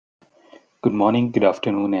Good morning, good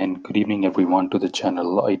afternoon, and good evening, everyone, to the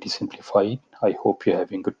channel IT Simplified. I hope you're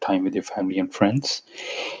having a good time with your family and friends.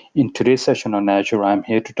 In today's session on Azure, I'm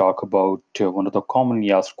here to talk about one of the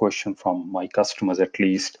commonly asked questions from my customers, at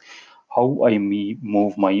least, how I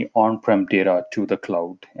move my on-prem data to the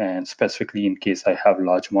cloud, and specifically in case I have a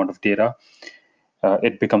large amount of data.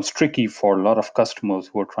 It becomes tricky for a lot of customers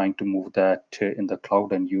who are trying to move that in the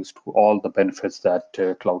cloud and use all the benefits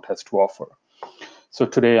that cloud has to offer. So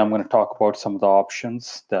today I'm going to talk about some of the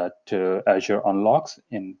options that Azure unlocks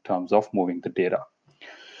in terms of moving the data.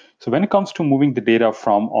 So when it comes to moving the data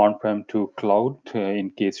from on-prem to cloud,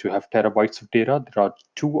 in case you have terabytes of data, there are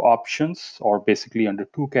two options, or basically under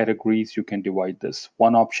two categories you can divide this.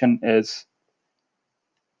 One option is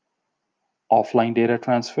offline data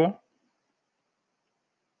transfer,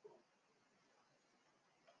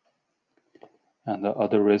 and the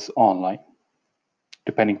other is online.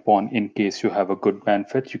 Depending upon, in case you have a good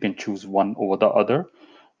bandwidth, you can choose one over the other.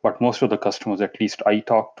 But most of the customers, at least I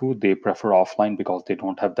talk to, they prefer offline because they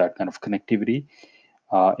don't have that kind of connectivity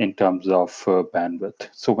in terms of bandwidth.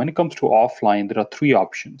 So when it comes to offline, there are three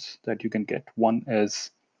options that you can get. One is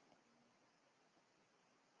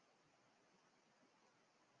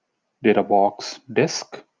data box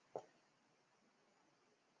disk.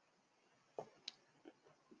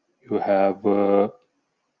 You have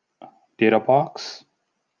data box.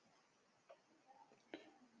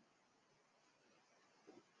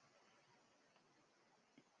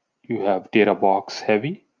 You have data box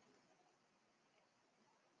heavy.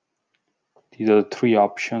 These are the three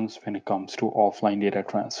options when it comes to offline data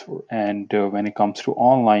transfer. And when it comes to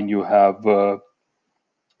online, you have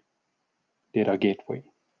data gateway.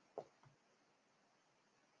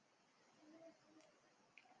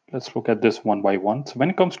 Let's look at this one by one. So when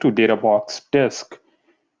it comes to data box disk,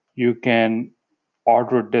 you can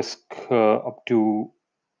order disk up to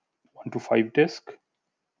 1 to 5 disk.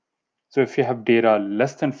 So if you have data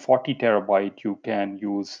less than 40 terabyte, you can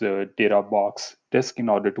use the data box disk in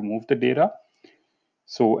order to move the data.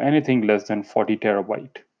 So anything less than 40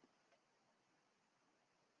 terabyte.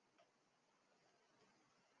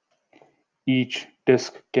 Each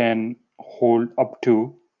disk can hold up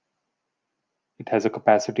to, it has a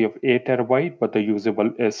capacity of 8 terabyte, but the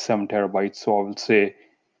usable is 7 terabytes. So I will say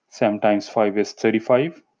 7 times 5 is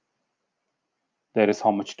 35. That is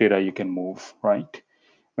how much data you can move, right?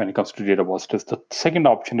 When it comes to data box disk. The second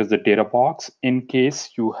option is the data box. In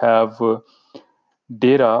case you have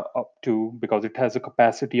data up to, because it has a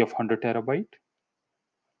capacity of 100 terabyte,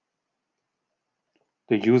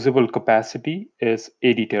 the usable capacity is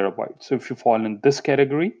 80 terabytes. So if you fall in this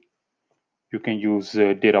category, you can use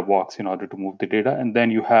data box in order to move the data. And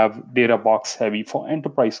then you have data box heavy for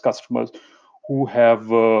enterprise customers who have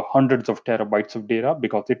hundreds of terabytes of data,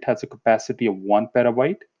 because it has a capacity of 1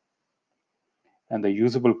 petabyte. And the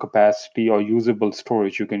usable capacity or usable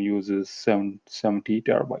storage you can use is 70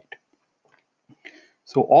 terabyte.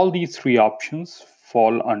 So all these three options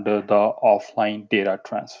fall under the offline data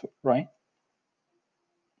transfer, right?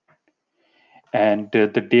 And the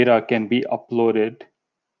data can be uploaded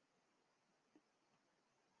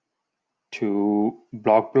to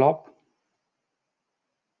blob,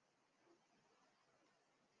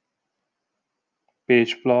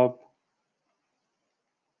 page blob.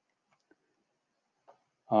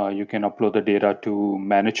 You can upload the data to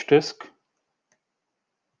managed disk.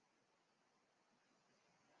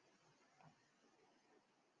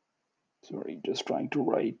 Sorry, just trying to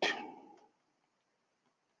write.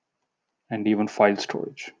 And even file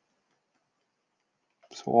storage.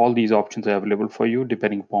 So all these options are available for you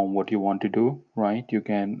depending upon what you want to do, right? You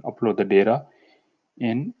can upload the data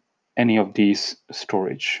in any of these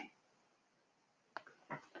storage.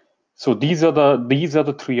 So these are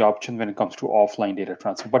the three options when it comes to offline data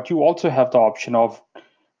transfer. But you also have the option of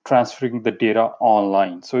transferring the data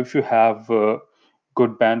online. So if you have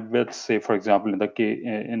good bandwidth, say for example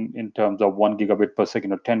in terms of 1 gigabit per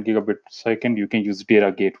second or 10 gigabit per second, you can use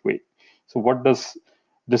data gateway. So what does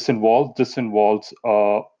this involve? This involves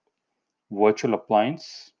a virtual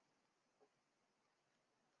appliance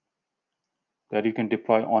that you can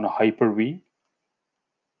deploy on a Hyper-V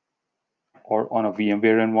or on a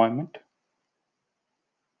VMware environment.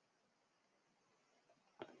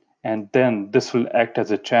 And then this will act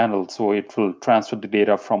as a channel, so it will transfer the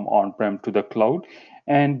data from on-prem to the cloud.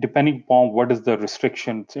 And depending upon what is the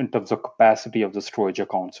restrictions in terms of capacity of the storage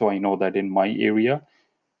account. So I know that in my area,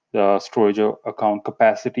 the storage account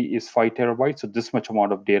capacity is 5 terabytes. So this much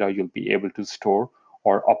amount of data you'll be able to store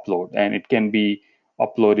or upload. And it can be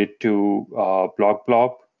uploaded to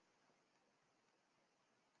blob,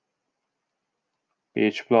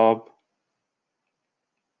 page blob,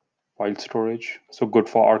 file storage. So good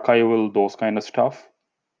for archival, those kind of stuff,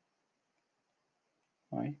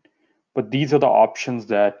 right? But these are the options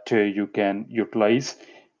that you can utilize.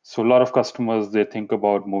 So a lot of customers, they think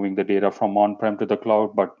about moving the data from on-prem to the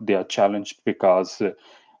cloud, but they are challenged because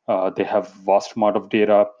they have vast amount of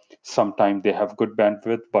data. Sometimes they have good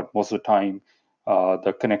bandwidth, but most of the time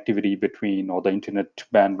the connectivity between or the internet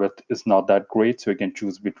bandwidth is not that great. So you can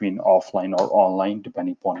choose between offline or online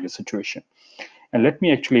depending upon your situation. And let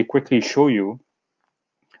me actually quickly show you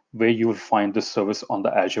where you will find this service on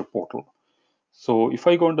the Azure portal. So if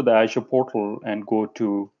I go into the Azure portal and go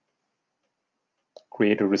to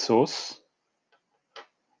create a resource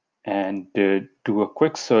and do a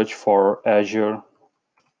quick search for Azure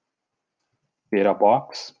Data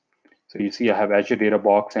Box. So you see I have Azure Data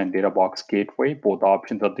Box and Data Box Gateway. Both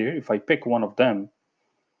options are there. If I pick one of them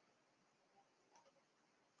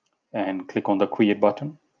and click on the create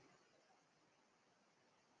button,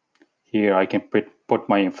 here I can put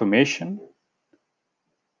my information.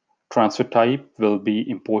 Transfer type will be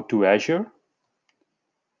import to Azure.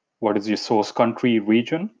 What is your source country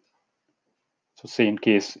region? So say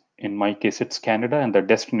in my case, it's Canada and the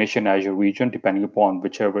destination Azure region, depending upon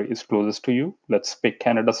whichever is closest to you. Let's pick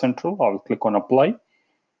Canada Central. I'll click on apply.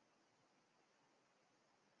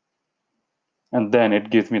 And then it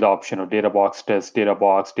gives me the option of data box test, data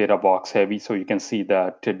box heavy. So you can see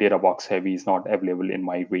that data box heavy is not available in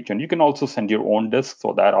my region. You can also send your own disk.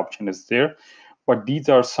 So that option is there. But these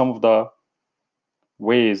are some of the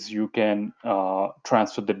ways you can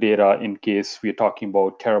transfer the data in case we're talking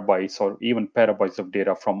about terabytes or even petabytes of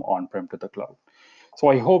data from on-prem to the cloud. So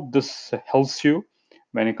I hope this helps you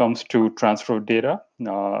when it comes to transfer of data.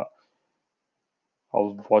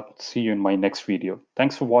 I'll see you in my next video.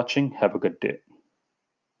 Thanks for watching. Have a good day.